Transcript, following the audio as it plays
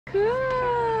Cool.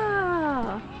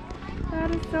 That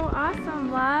is so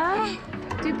awesome, love.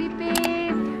 Do beep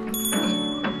babe.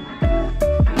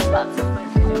 Lots of fun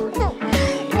to do.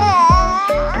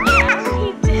 Yeah,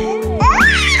 he did.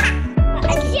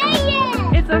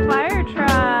 It's a fire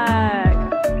truck.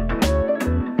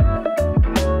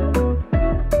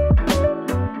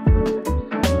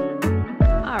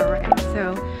 Alright, so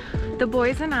the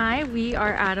boys and I, we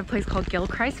are at a place called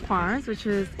Gilchrist Farms, which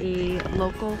is a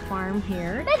local farm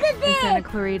here in Santa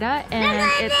Clarita,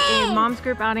 and it's a mom's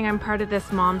group outing. I'm part of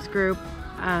this mom's group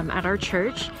at our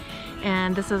church,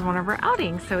 and this is one of our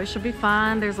outings, so it should be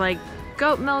fun. There's like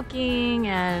goat milking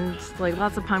and like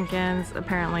lots of pumpkins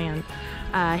apparently, and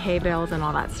hay bales and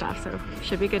all that stuff, so it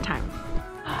should be a good time.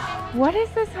 What is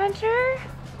this, Hunter?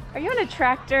 Are you on a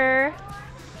tractor?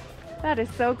 That is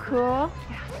so cool.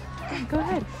 Yeah, go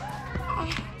ahead.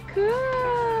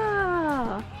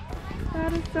 Cool.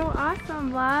 That is so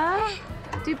awesome, love.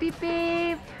 Do beep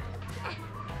babe.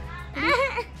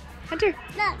 Hunter.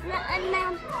 No.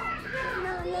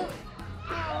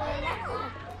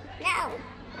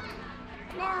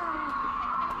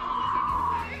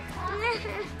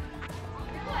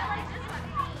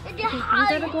 You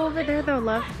gotta go over there though,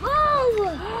 love.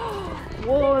 Whoa!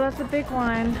 Whoa, that's a big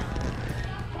one.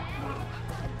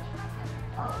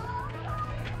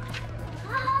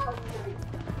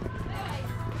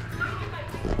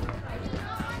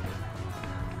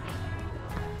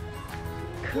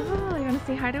 Cool, you wanna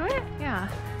say hi to it? Yeah.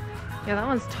 Yeah, that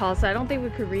one's tall, so I don't think we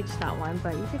could reach that one,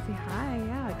 but you can say hi.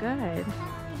 Yeah, good.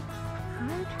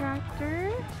 Hi,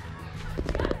 tractor.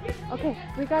 Okay,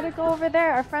 we gotta go over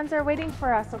there. Our friends are waiting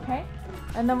for us, okay?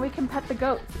 And then we can pet the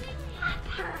goats.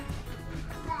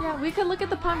 Yeah, we could look at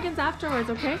the pumpkins afterwards,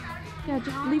 okay? Yeah,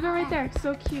 just leave it right there.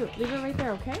 So cute. Leave it right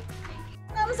there, okay?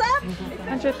 Thumbs up?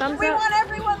 Hunter, thumbs We up. want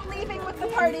everyone leaving with the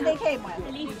party they came with.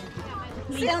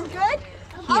 Sound good?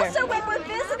 Also, when we're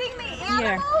visiting the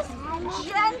animals,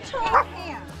 gentle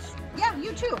hands. Yeah,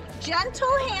 you too.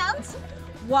 Gentle hands,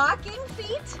 walking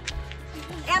feet.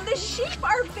 And the sheep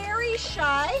are very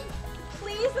shy.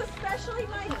 Please, especially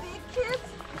my big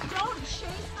kids, don't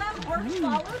chase them or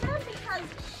follow them because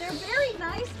they're very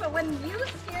nice, but when you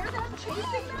scare them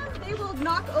chasing them, they will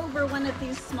knock over one of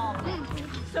these small ones.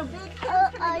 So big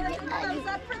kids, can I get a thumbs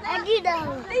up for that?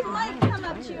 They might come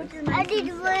up to you if you're nice.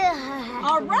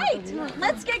 All right,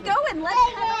 let's get going.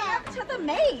 Let's head up to the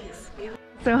maze.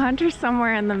 So Hunter's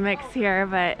somewhere in the mix here,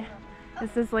 but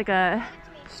this is like a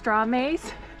straw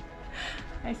maze.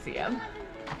 I see him.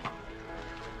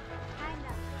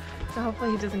 So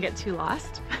hopefully he doesn't get too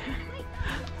lost.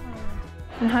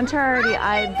 And Hunter already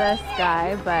eyed this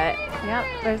guy, but yep,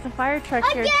 there's a fire truck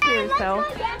here too, so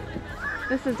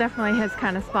this is definitely his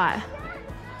kind of spot.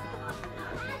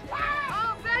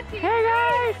 Hey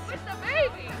guys!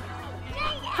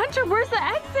 Hunter, where's the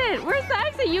exit? Where's the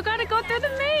exit? You gotta go through the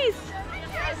maze.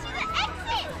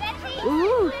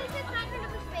 Ooh.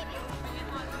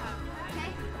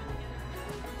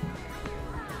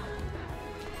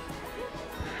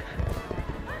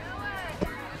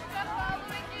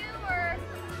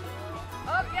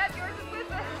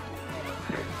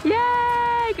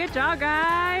 Yay! Good job,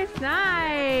 guys.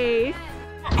 Nice.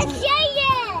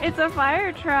 It's a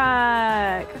fire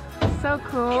truck. So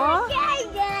cool.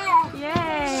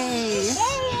 Yay!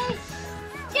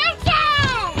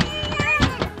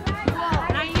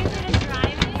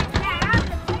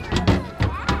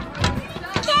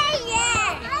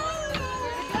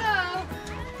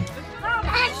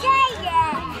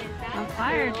 A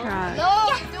fire truck.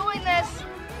 No, doing this.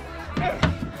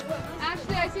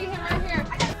 Actually, I see him right here.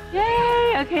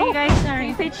 Yay! Okay, you guys, can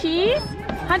you say cheese?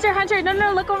 Hunter,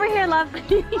 no, look over here, love.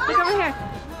 Look over here.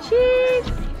 Cheese!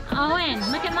 Owen,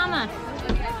 look at Mama.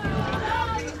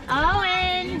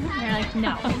 Owen! You're like,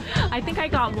 no. I think I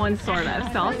got one sort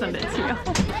of, so I'll send it to you.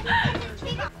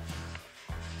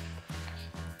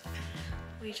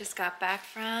 We just got back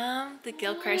from the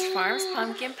Gilchrist Farms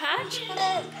pumpkin patch.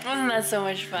 Wasn't that so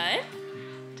much fun?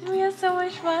 Did we have so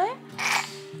much fun?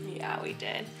 Yeah, we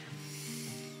did.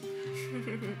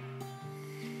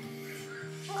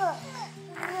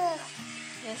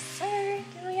 Yes, sir.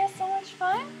 Did we have so much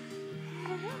fun?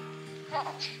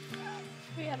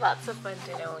 We had lots of fun,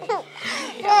 didn't we?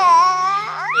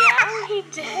 Yeah, we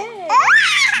did.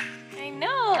 I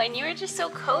know, and you were just so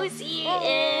cozy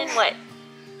in what?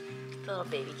 The little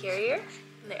baby carrier?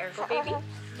 And the airco baby?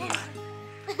 Yeah,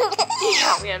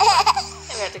 we had fun.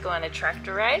 And we had to go on a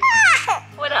tractor ride.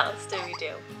 What else did we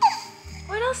do?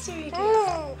 What else did we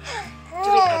do?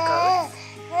 Did we pet goats?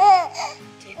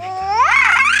 Did we pet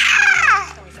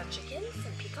goats? And we saw chickens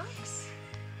and peacocks?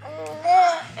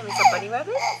 And we saw bunny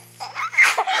rabbits?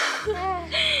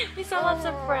 You saw lots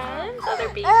of friends, other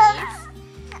babies.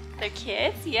 Other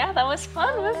kids? Yeah, that was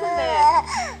fun, wasn't it?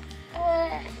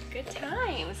 Good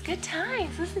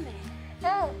times, wasn't it?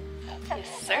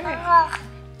 Yes, sir.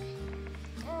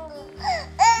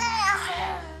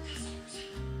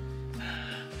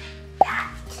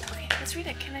 Okay, let's read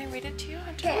it. Can I read it to you,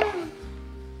 Hunter? You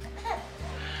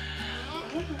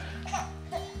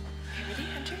ready,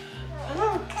 Hunter?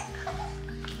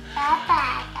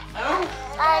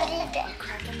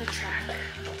 Crack in the track.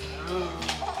 Okay.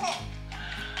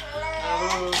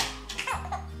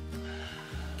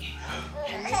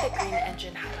 Henry the Green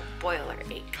Engine had a boiler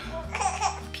ache.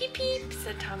 Peep peep,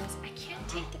 said Thomas. I can't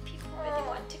take the people where they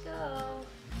want to go.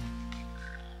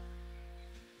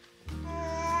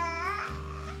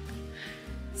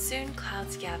 Soon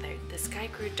clouds gathered. The sky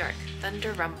grew dark.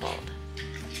 Thunder rumbled.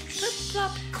 Flip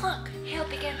flop clunk. Hail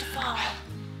began to fall.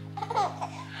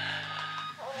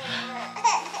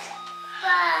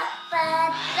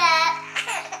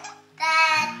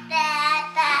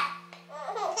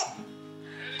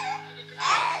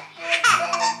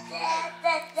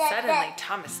 Suddenly,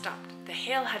 Thomas stopped. The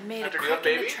hail had made a crack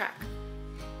in the track.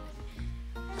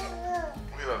 We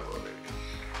love little baby.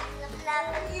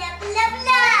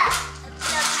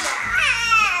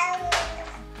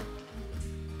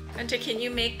 Hunter, can you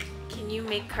make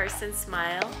Carson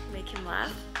smile? Make him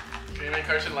laugh? Can you make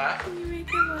Carson laugh? Can you make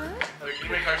him laugh? Can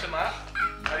you make Carson laugh?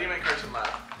 How do you make Carson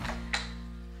laugh?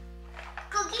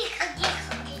 Cookie.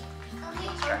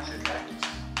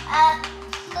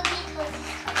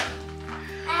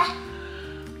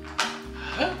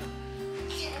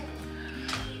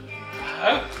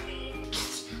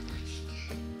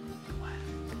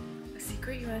 A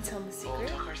secret? You want to tell him the secret?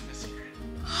 Tell Carson the secret.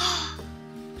 Oh,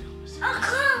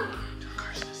 come. Tell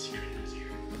Carson the secret.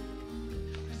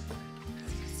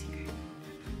 Secret.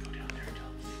 Go down there and tell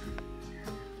him the secret.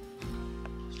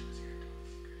 Close to his ear.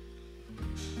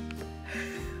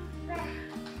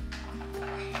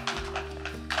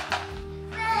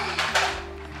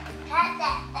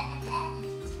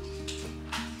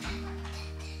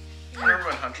 You remember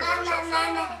when Hunter went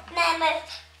outside?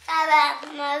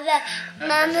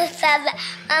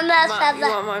 You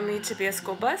want mommy to be a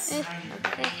school bus? Okay.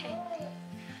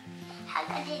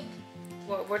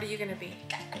 What are you gonna be?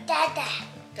 Dada.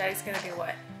 Daddy's gonna be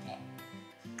what?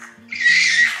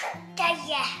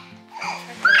 Dada.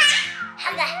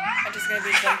 I'm just gonna be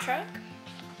a dump truck?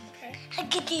 Okay. Go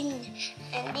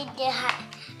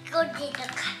to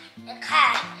the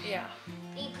car. Yeah.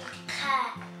 Baby car.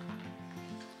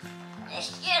 Let's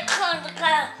just go to the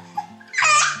car.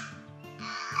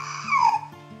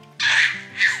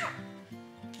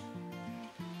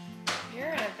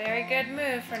 You're in a very good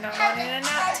mood for not wanting a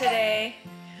nap today.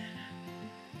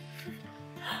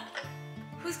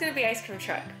 Who's gonna be ice cream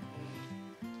truck?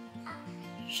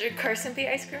 Should Carson be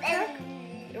ice cream truck?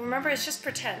 Remember, it's just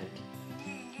pretend.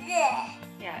 Yeah,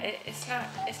 it's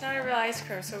not a real ice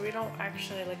cream, so we don't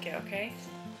actually lick it, okay?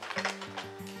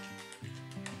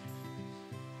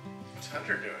 What's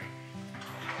Hunter doing?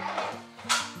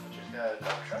 Hunter's got a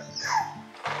dump truck.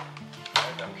 A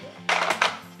dump truck.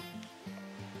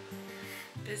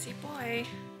 Busy boy.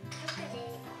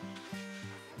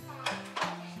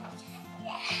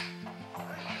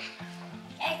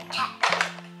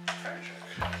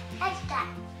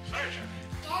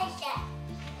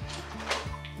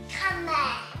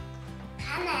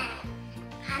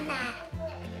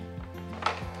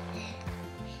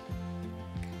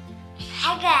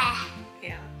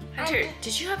 Yeah. Hunter,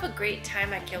 did you have a great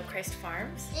time at Gilchrist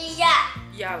Farms? Yeah,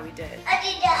 Yeah, we did. I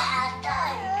did have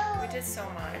time. We did so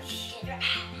much.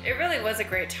 It really was a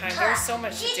great time. There was so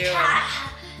much to do.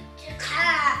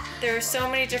 There were so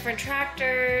many different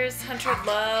tractors. Hunter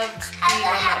loved being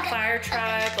on that fire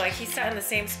truck. Like, he sat in the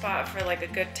same spot for like a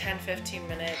good 10-15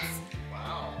 minutes.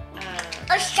 Wow.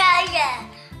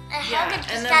 Yeah,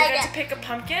 and then we got to pick a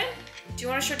pumpkin. Do you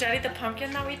want to show Daddy the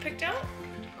pumpkin that we picked out?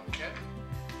 Pumpkin?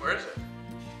 Where is it?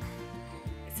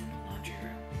 It's in the laundry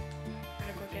room.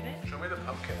 Wanna go get it? Show me the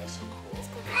pumpkin. That's so cool. Let's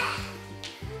go get it.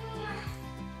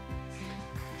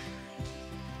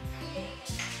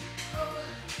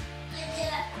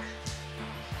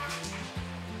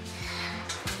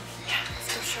 Yeah, let's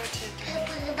go show it to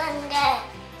Daddy.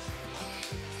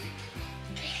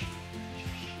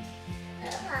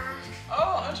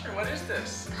 Oh, Hunter, what is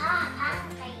this?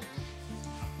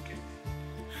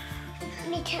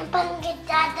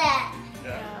 Dada.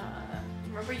 Yeah.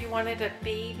 Remember, you wanted a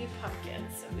baby pumpkin,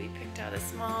 so we picked out a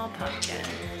small pumpkin.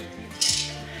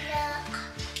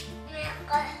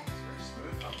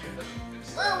 Smooth pumpkin.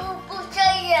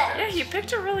 Yeah. Yeah, you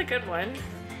picked a really good one.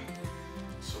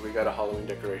 So we got a Halloween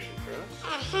decoration for us.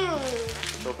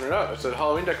 Let's open it up. It's a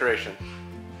Halloween decoration.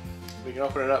 We can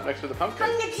open it up next to the pumpkin.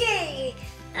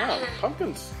 Oh,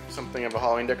 pumpkin's something of a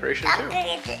Halloween decoration too.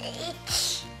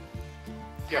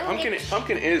 Yeah,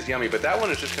 pumpkin is yummy, but that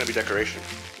one is just gonna be decoration.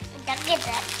 Okay.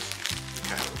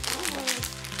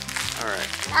 All right.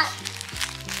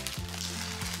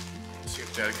 Let's see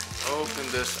if Dad can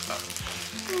open this up.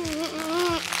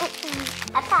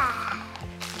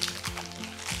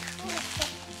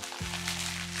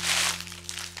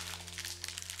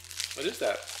 What is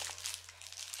that?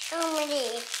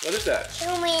 What is that?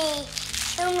 Show me.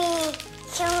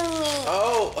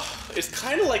 Oh, it's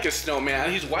kind of like a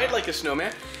snowman. He's white like a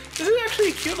snowman. This is actually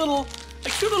a cute little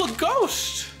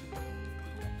ghost.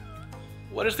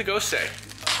 What does the ghost say?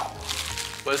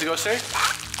 What does the ghost say?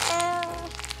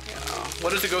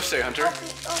 What does the ghost say, Hunter? Okay,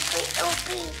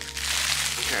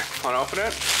 want to open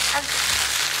it?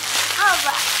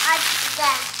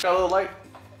 Got a little light.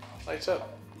 Lights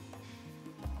up.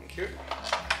 Cute.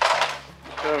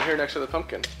 Put it over here next to the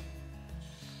pumpkin.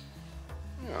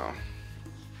 Oh.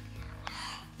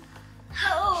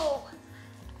 Oh,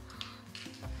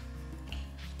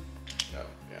 yeah,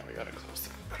 we gotta close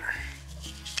that better.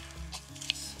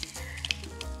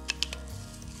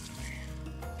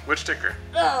 Which sticker?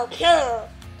 Who's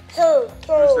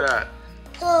that?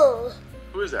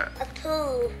 Who is that? I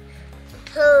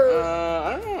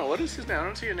don't know. What is his name? I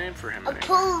don't see a name for him.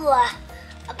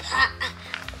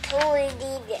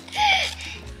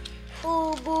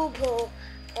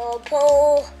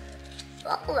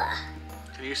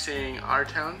 Can you sing Our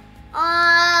Town?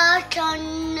 There's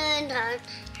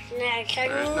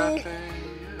nothing.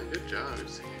 Yeah, good job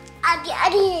singing.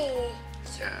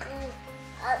 Yeah.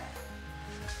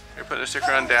 You're putting a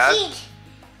sticker on Dad?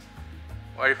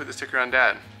 Why do you put the sticker on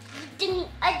Dad? The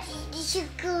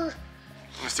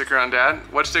sticker on Dad?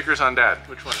 What sticker's on Dad?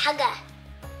 Which one?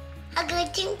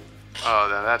 Oh,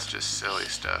 then that's just silly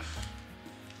stuff.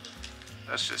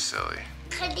 That's just silly.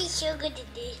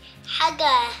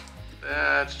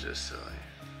 That's just silly.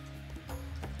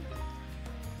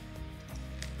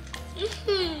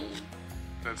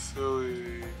 That's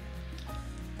silly.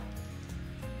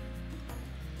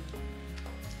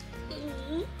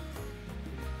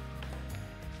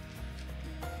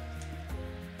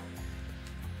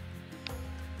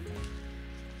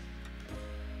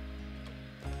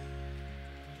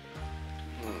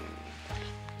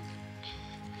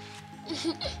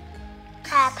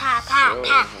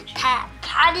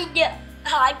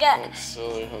 That's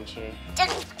silly, Hunter.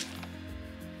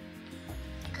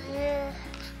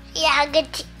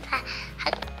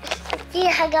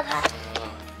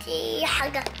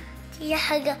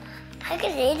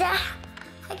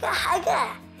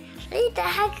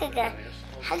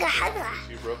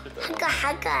 You broke it that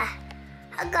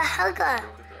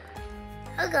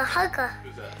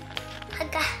Who's that?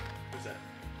 Who's that?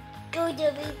 Go to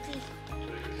baby.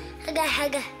 You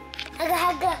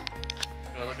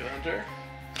wanna look at Hunter?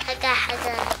 Hey,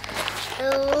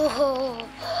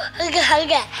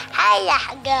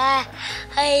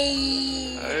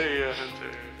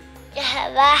 Hunter.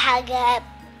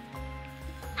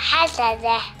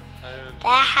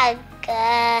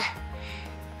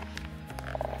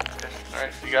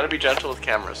 Alright, you gotta be gentle with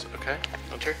cameras, okay,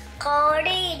 Hunter?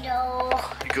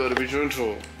 You gotta be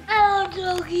gentle.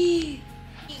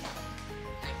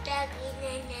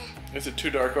 Is it too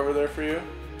dark over there for you?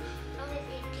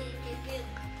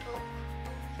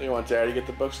 So you want Daddy to get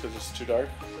the books because it's too dark?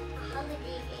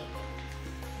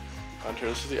 Hunter,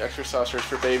 this is the extra saucers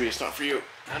for babies, not for you.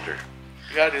 Hunter,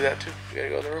 you gotta do that too. You gotta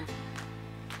go in the room.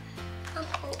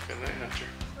 Good night, Hunter.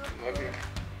 Love you.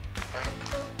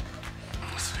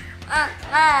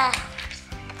 Bye.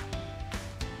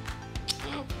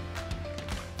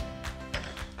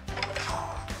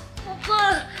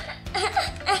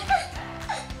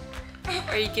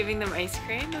 Are you giving them ice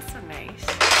cream? That's so nice.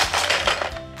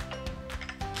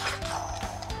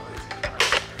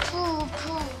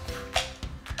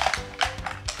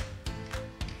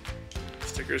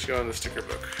 Stickers go in the sticker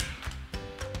book.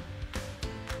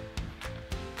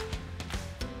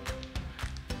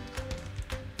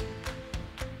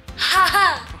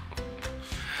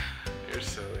 You're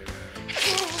silly, man.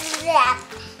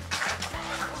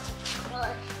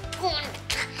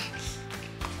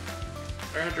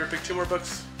 Alright, Hunter, pick 2 more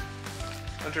books.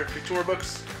 Hunter, pick 2 more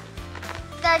books.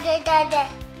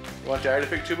 You want Daddy to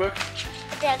pick 2 books?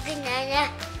 Yeah,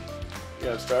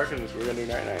 it's dark and we're gonna do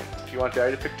night-night. Do you want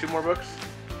Daddy to pick 2 more books?